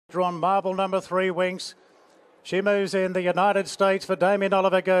Drawn marble number 3, Winx. She moves in. The United States for Damien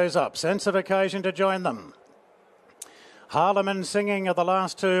Oliver goes up. Sense of occasion to join them. Harlem and Singing are the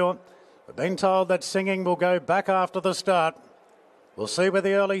last two. We've been told that Singing will go back after the start. We'll see where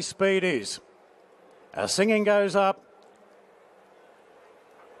the early speed is. As Singing goes up.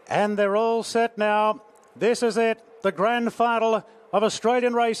 And they're all set now. This is it. The grand final of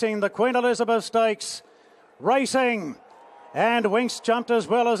Australian racing. The Queen Elizabeth Stakes. Racing. And Winx jumped as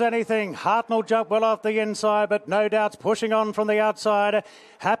well as anything. Hartnell jumped well off the inside, but no doubts pushing on from the outside.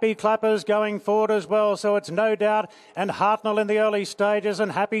 Happy Clapper's going forward as well, so it's No Doubt and Hartnell in the early stages,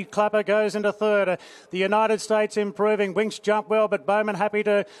 and Happy Clapper goes into third. The United States improving. Winx jumped well, but Bowman happy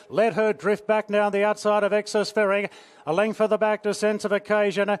to let her drift back now on the outside of Excess Ferry. A length further back to Sense of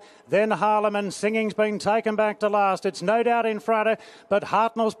Occasion. Then Harlem and Singing's been taken back to last. It's No Doubt in front, but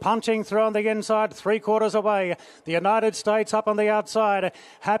Hartnell's punching through on the inside, 3/4 away. The United States up on the outside.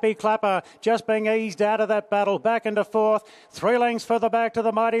 Happy Clapper just being eased out of that battle. Back into fourth. 3 lengths further back to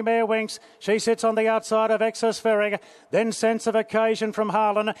the mighty mare Winx. She sits on the outside of Excess Ferry. Then Sense of Occasion from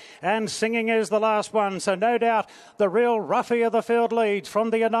Harlan. And Singing is the last one. So No Doubt the real roughie of the field leads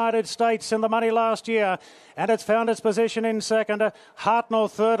from the United States in the money last year. And it's found its position in second. Hartnell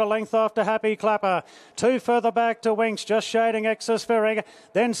third, a length off to Happy Clapper. 2 further back to Winx, just shading Excess Ferry.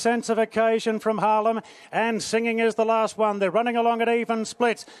 Then Sense of Occasion from Harlem. And Singing is the last one. They're running along at even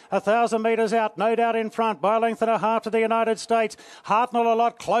splits. 1,000 metres out, No Doubt in front by a length and a half to the United States. Hartnell a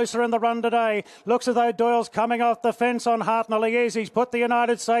lot closer in the run today. Looks as though Doyle's coming off the fence on Hartnell. He is. He's put the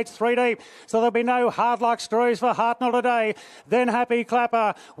United States 3 deep. So there'll be no hard luck stories for Hartnell today. Then Happy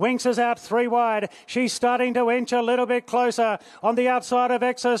Clapper. Winx is out 3 wide. She's starting to inch a little bit closer on the outside of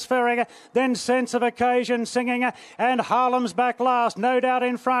Excess Ferry. Then Sense of Occasion Singing, and Harlem's back last. No Doubt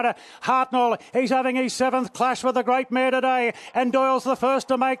in front. Hartnell, he's having his 7th clash with the great mare today, and Doyle's the first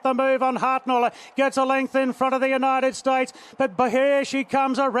to make the move on Hartnell. Gets a length in front of the United States, but here she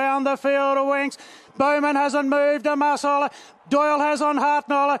comes around the field of Winx. Bowman hasn't moved a muscle. Doyle has on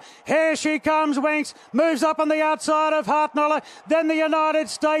Hartnell. Here she comes, Winx. Moves up on the outside of Hartnell. Then the United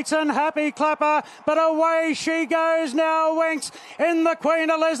States and Happy Clapper. But away she goes now, Winx, in the Queen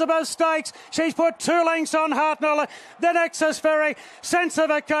Elizabeth Stakes. She's put 2 lengths on Hartnell. Then Excess Ferry. Sense of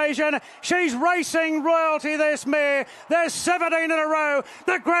Occasion. She's racing royalty, this mare. There's 17 in a row.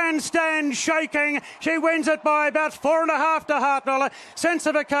 The grandstand shaking. She wins it by about 4.5 to Hartnell. Sense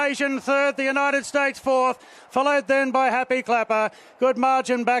of Occasion third. The United States fourth. Followed then by Happy Clapper. Good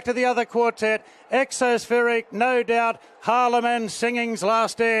margin back to the other quartet. Excess Ferry, No Doubt, Harlem and Singing's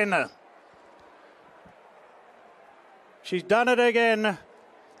last in. She's done it again,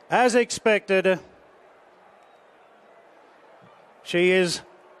 as expected. She is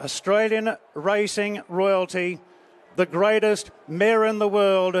Australian racing royalty, the greatest mare in the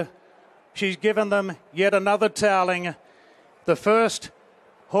world. She's given them yet another toweling. The first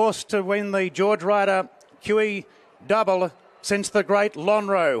horse to win the George Ryder QE double since the great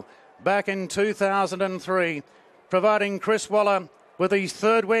Lonhro back in 2003, providing Chris Waller with his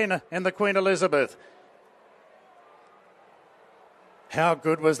 3rd win in the Queen Elizabeth. How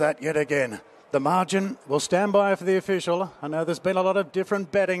good was that yet again? The margin will stand by for the official. I know there's been a lot of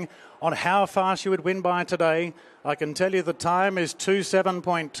different betting on how far she would win by today. I can tell you the time is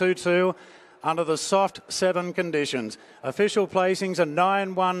 2:7.22 under the soft 7 conditions. Official placings are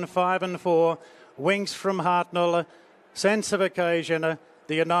 9, 1, 5 and 4. Winx from Hartnell. Sense of Occasion.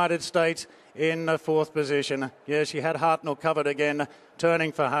 The United States in 4th position. Yeah, she had Hartnell covered again,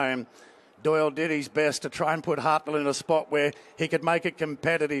 turning for home. Doyle did his best to try and put Hartnell in a spot where he could make it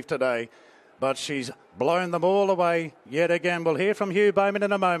competitive today. But she's blown them all away yet again. We'll hear from Hugh Bowman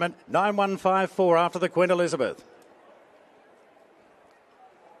in a moment. 9-1-5-4 after the Queen Elizabeth.